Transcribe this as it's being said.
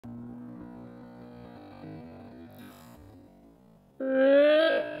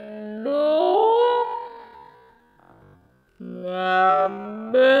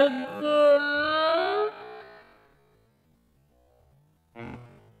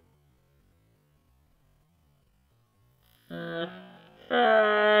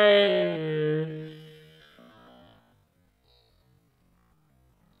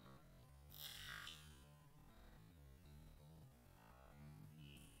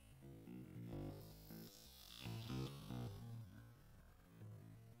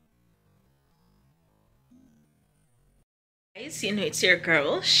Guys, you know it's your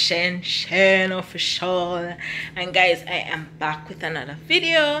girl Shen Official, and guys, I am back with another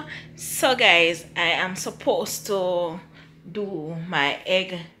video. So guys, I am supposed to do my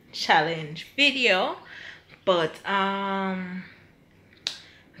egg challenge video, but kind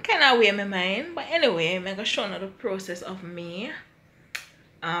of weigh my mind. But anyway, I'm gonna show you the process of me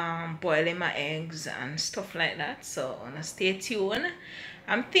boiling my eggs and stuff like that, so wanna stay tuned.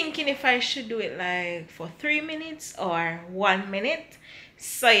 I'm thinking if I should do it like for 3 minutes or 1 minute,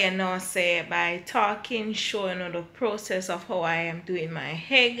 so you know, say by talking, showing you the process of how I am doing my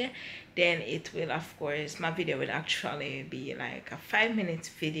egg, then it will, of course, my video will actually be like a 5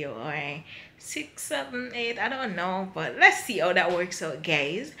 minute video or 6, 7, 8, I don't know, but let's see how that works out,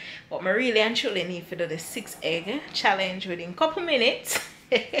 guys. But I really and truly need to do the 6 egg challenge within a couple minutes.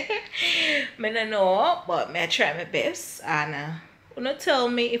 I don't know, but I try my best, and you tell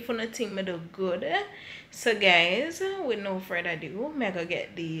me if you think me do good. So guys, with no further ado, I'm gonna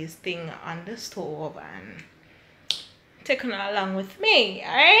get these thing on the stove and take it along with me,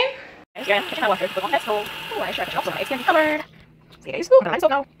 alright? Again, kitchen water to put on that stove. Oh, I sure to also my eggs can be covered. See guys, I'm gonna light it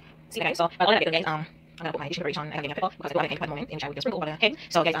up now. See guys, so all I'm gonna do, guys, I'm gonna put my dish preparation and I'm gonna pepper because I do have an egg moment in which I will just sprinkle over the egg.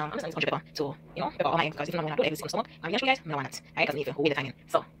 So guys, I'm just gonna use pepper to, you know, pepper all my eggs because if you don't want to do eggs in the stomach, I'm gonna show you guys, I'm gonna want that. Alright, because we need to weigh the timing.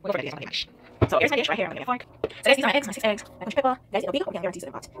 So we'll go for the guys, I'm gonna mash. So here's my dish right here, I'm gonna get a fork. So guys, these are my eggs, my 6 eggs. I'm gonna pepper. Guys, it'll be we can guarantee to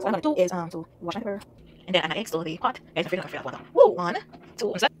the pot. So what I'm gonna do is to wash my pepper and then add my eggs to the pot. Guys, I'm afraid I'm gonna fill that water. Woo! 1,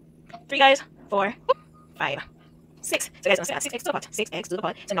 2, 3 guys, 4, 5, 6. So guys, I'm gonna add 6 eggs to the pot. 6 eggs to the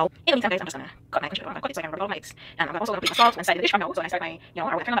pot. So now, in the meantime, guys, I'm just gonna cut my conchita. I'm gonna cut it so I can rub all my eggs. And I'm also gonna put my salt inside the dish from now. So when I start my, you know,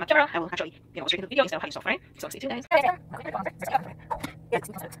 or when I turn on my camera, I will actually, you know, straight into the video instead of hiding stuff, right? So stay tuned, guys.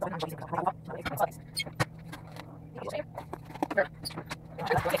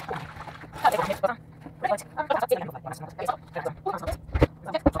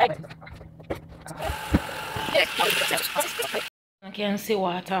 I can see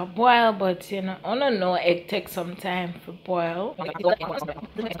water boil, but you know, I don't know, egg takes some time to boil. Alright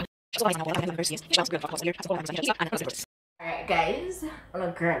guys, I'm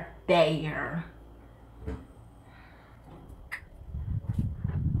gonna grab there.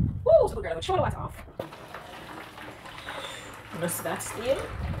 Woo, so we're gonna show the water off. Just that still.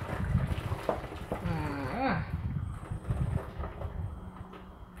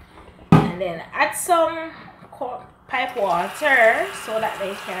 And then add some pipe water so that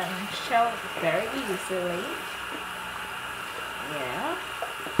they can shell very easily. Yeah.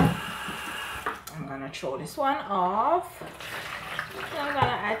 I'm gonna throw this one off. I'm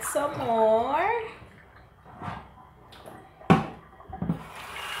gonna add some more.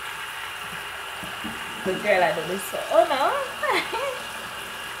 Good girl, I do this. Oh no.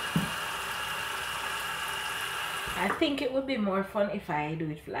 I think it would be more fun if I do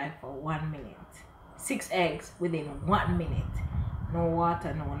it like for 1 minute. 6 eggs within 1 minute. No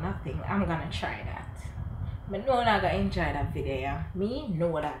water, no nothing. I'm gonna try that. But no, I'm not gonna enjoy that video. Me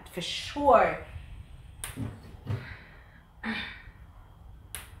know that for sure.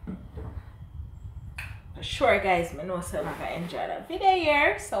 For sure, guys. I know so I'm not gonna enjoy that video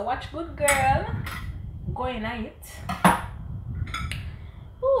here. So watch, good girl. Going at it.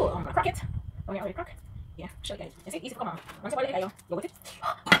 Ooh, I'm gonna crack it. Oh, yeah, already crack. Yeah, sure, guys. It's easy to come on. Once you put it, you with it.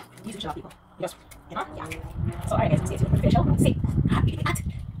 Easy to show people. Just, you know, yeah. So, alright, guys, stay tuned for the show. See, happy to that.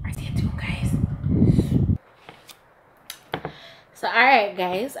 Alright, stay tuned, guys. So, alright,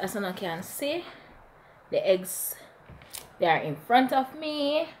 guys, as you can see, the eggs, they are in front of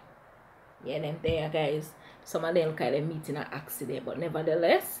me. Yeah, them there, guys. Some of them kind of meet in an accident, but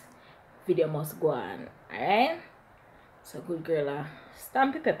nevertheless, video must go on. Alright. So good girl,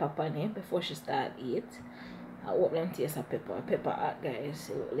 stamp the pepper on it before she start eat. I hope them taste of pepper. Pepper hot, guys.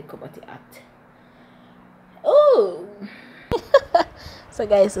 Look about it hot. Oh. So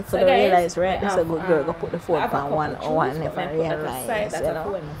guys, if you don't realize, right, this is a good girl. Go put the phone on one never realize, you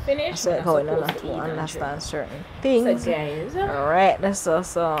know. So how you not to understand certain things. So guys, alright, that's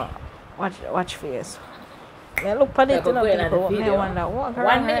also watch face. I look at it, you know, people. I wonder what girl.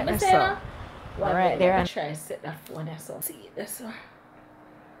 1 minute, so. Alright, there. I'm trying to set that phone there, so see it there, so.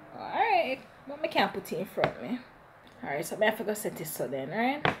 Alright, but I can't put it in front of me. Alright, so I have to go set it so then,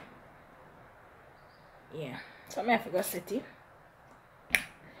 alright? Yeah, so I have to go set it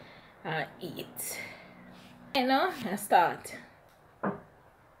and eat. You know, and start.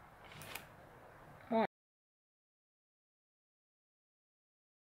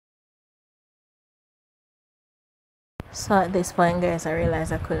 So at this point, guys, I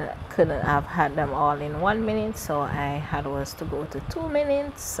realized I couldn't have had them all in 1 minute, so I had was to go to 2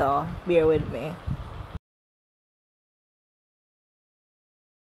 minutes, so bear with me.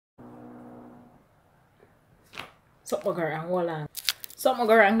 something go wrong. Hold on. Something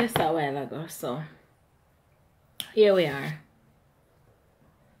go wrong just a while ago. So here we are.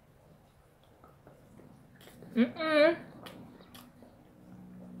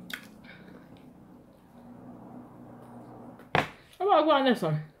 How about I go on this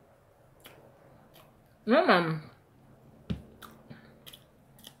one? No, ma'am.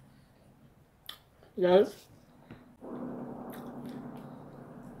 Yes.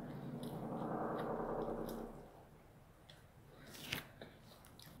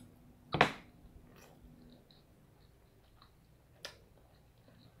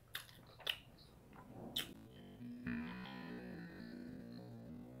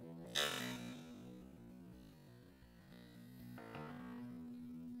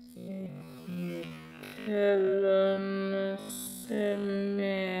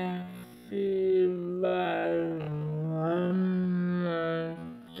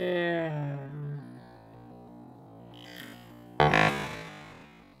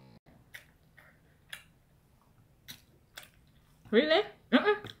 Really?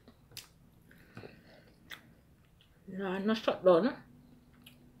 No, I'm not shut down.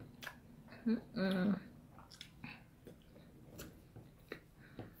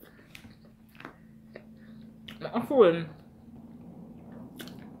 I'm full.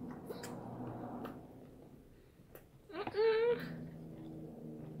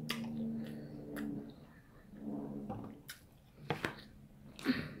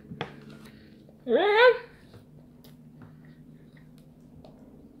 Yeah.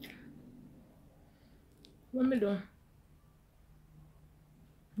 What me do?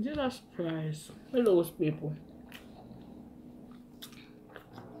 Jesus Christ. Hello, people.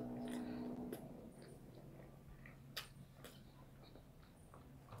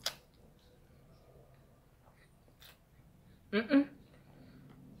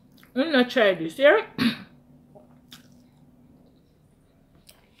 I'm not try this, yeah?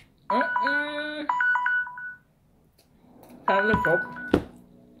 Time to top.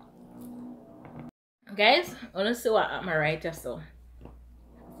 Guys, I want to see what happened right here, so.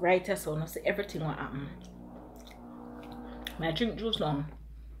 Right here, so I want to see everything what happened. I drink juice now.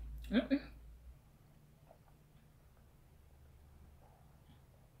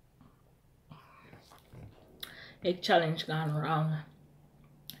 Egg challenge gone wrong.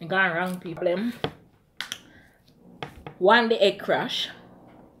 It gone wrong, people. One, the egg crash.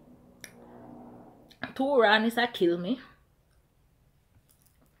 Two, run is a kill me.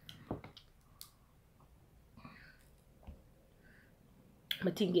 I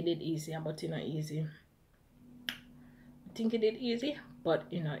think it did easy, but it's not easy. I think it did easy, but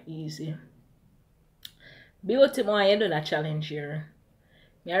it's not easy. Beauty, more you do that challenge here.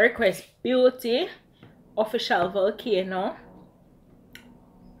 I request Beauty Official Volcano,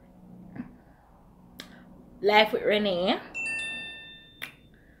 Life with Renee,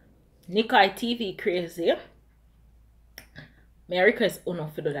 Nikai TV Crazy. I request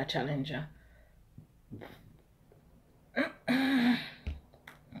Uno to do that challenge.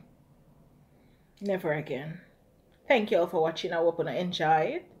 Never again. Thank you all for watching. I hope you enjoyed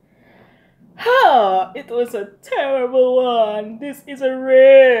it. Oh, it was a terrible one. This is a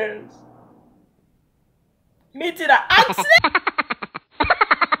race. Meet in an accident.